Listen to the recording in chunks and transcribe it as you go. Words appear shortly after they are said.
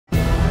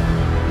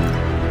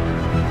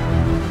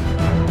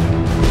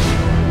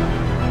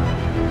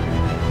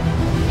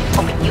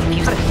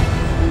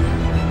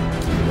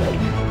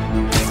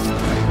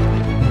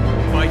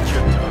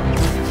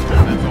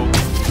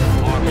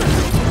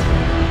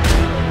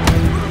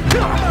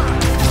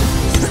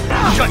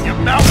Shut your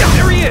mouth!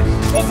 There he is!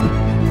 Oh.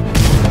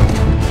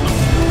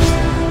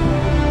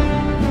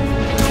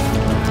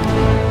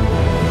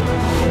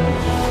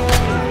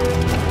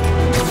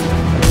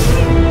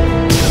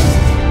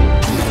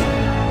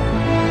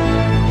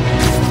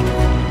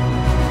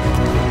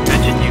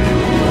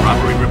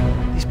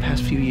 These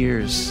past few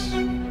years,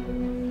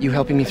 you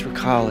helping me through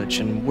college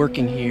and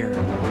working here,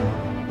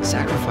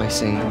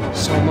 sacrificing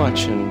so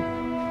much and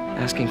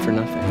asking for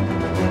nothing.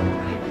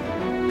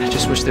 I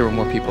just wish there were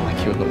more people like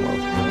you in the world.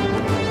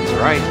 He's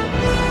right.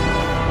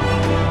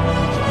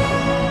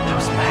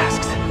 Those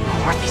masks,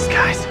 who are these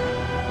guys?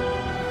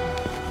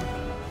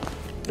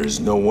 There's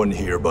no one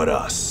here but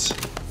us.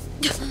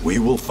 We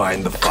will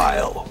find the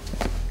file,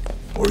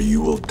 or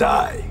you will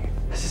die.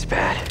 This is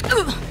bad.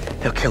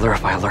 They'll kill her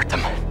if I alert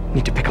them.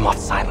 Need to pick them off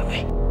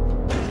silently.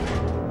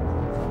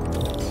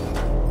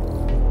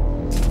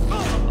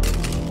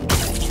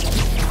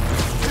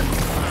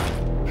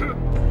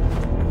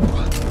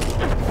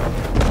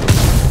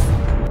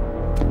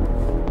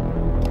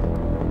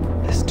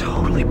 This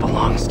totally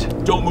belongs to...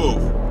 Don't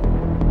move!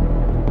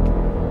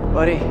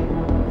 Buddy,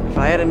 if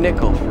I had a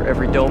nickel for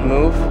every don't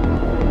move...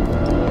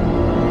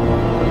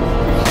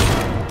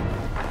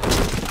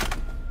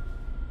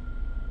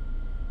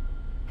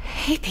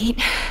 Hey,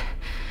 Pete.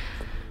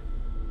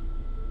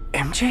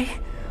 MJ?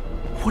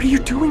 What are you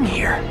doing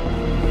here?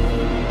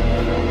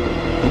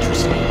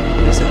 Interesting.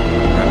 Is it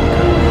replica?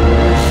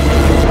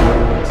 I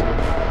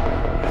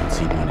haven't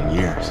seen one in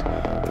years.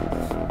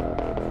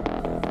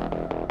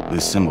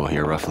 This symbol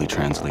here roughly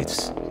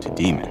translates to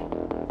demon.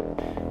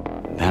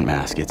 That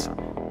mask, it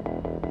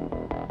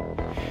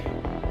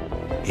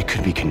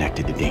could be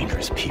connected to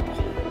dangerous people.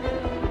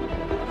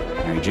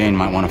 Mary Jane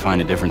might want to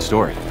find a different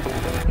story.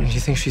 Do you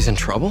think she's in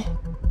trouble?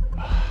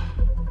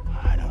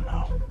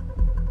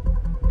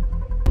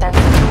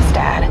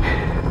 Dad.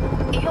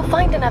 You'll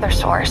find another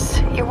source.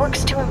 Your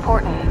work's too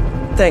important.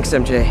 Thanks,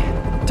 MJ.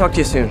 Talk to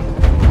you soon.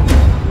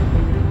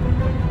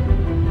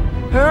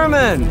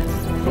 Herman!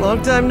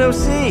 Long time no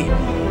see.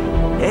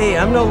 Hey,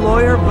 I'm no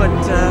lawyer, but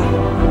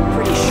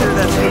pretty sure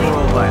that's a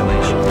parole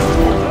violation.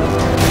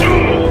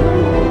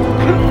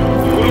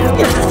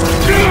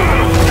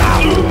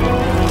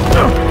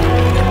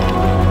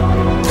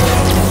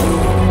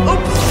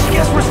 Oops!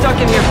 Guess we're stuck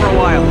in here for a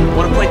while.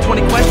 Wanna play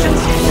 20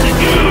 questions?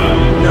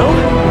 No?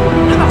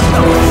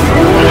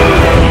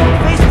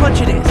 Face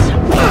punch it is.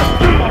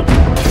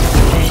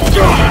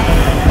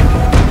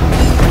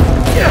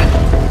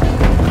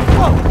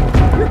 Whoa!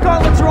 Your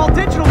gauntlets are all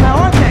digital now,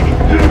 aren't they?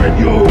 Have it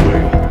your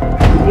way.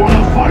 You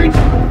wanna fight?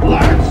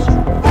 Let's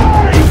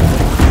fight!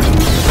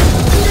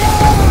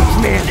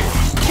 Man,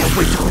 can't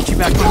wait to put you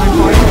back behind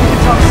bars and we can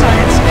talk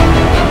science.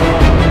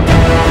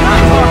 Not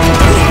talking.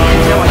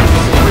 Now I can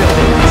see some real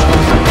things.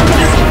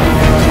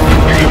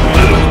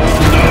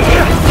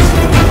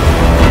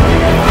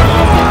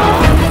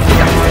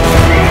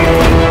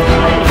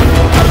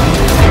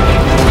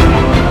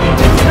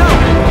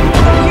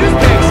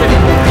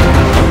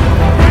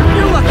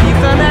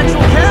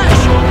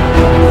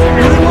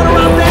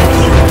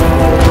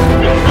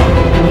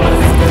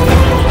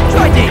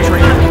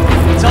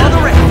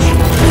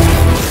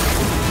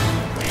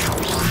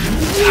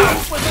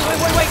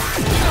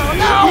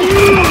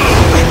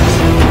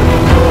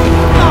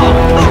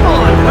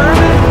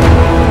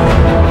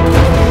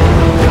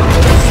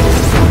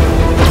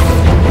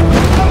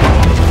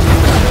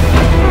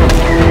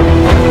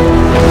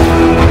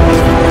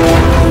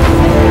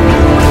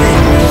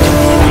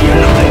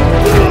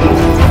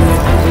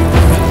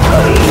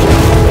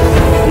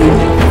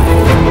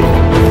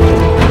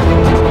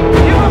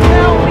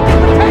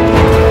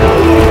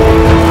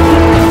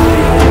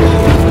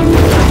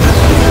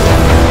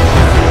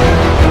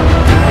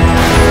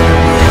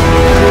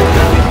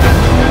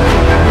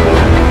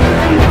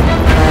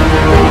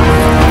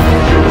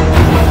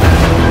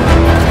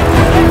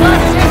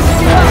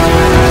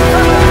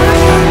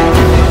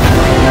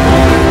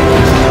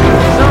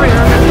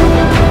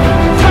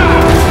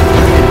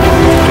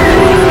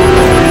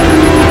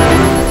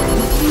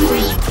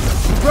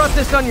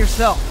 On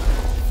yourself.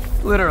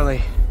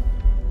 Literally.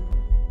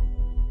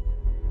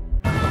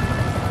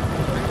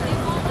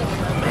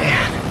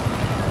 Man,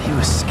 he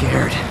was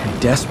scared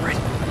and desperate.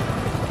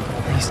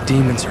 These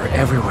demons are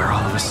everywhere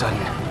all of a sudden.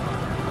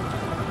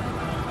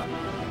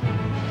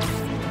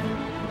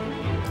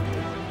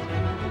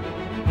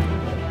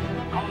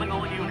 Calling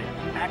all units.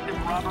 Active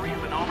robbery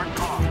of an armored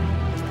car.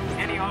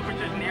 Any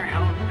officers near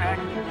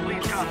Halifax,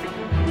 please copy.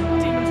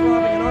 Demons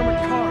robbing an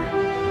armored car.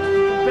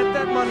 I bet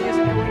that money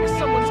isn't going to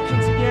someone's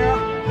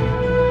quinceañera.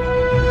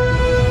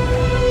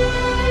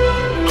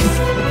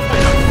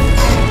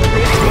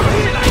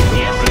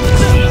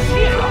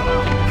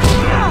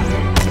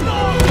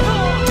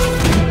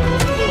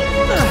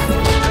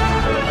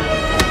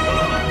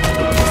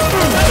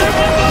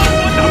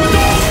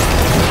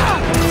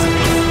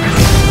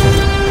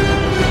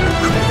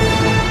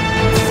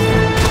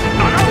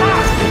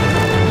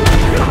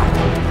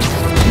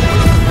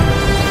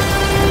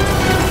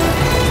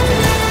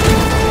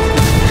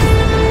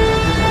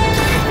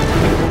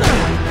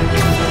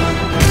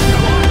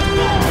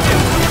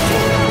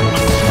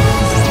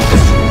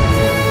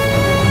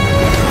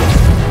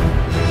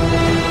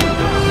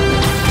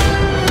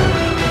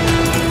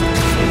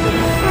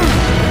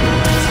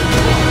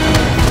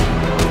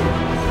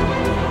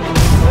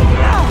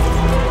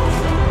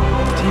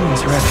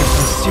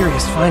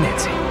 serious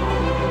financing.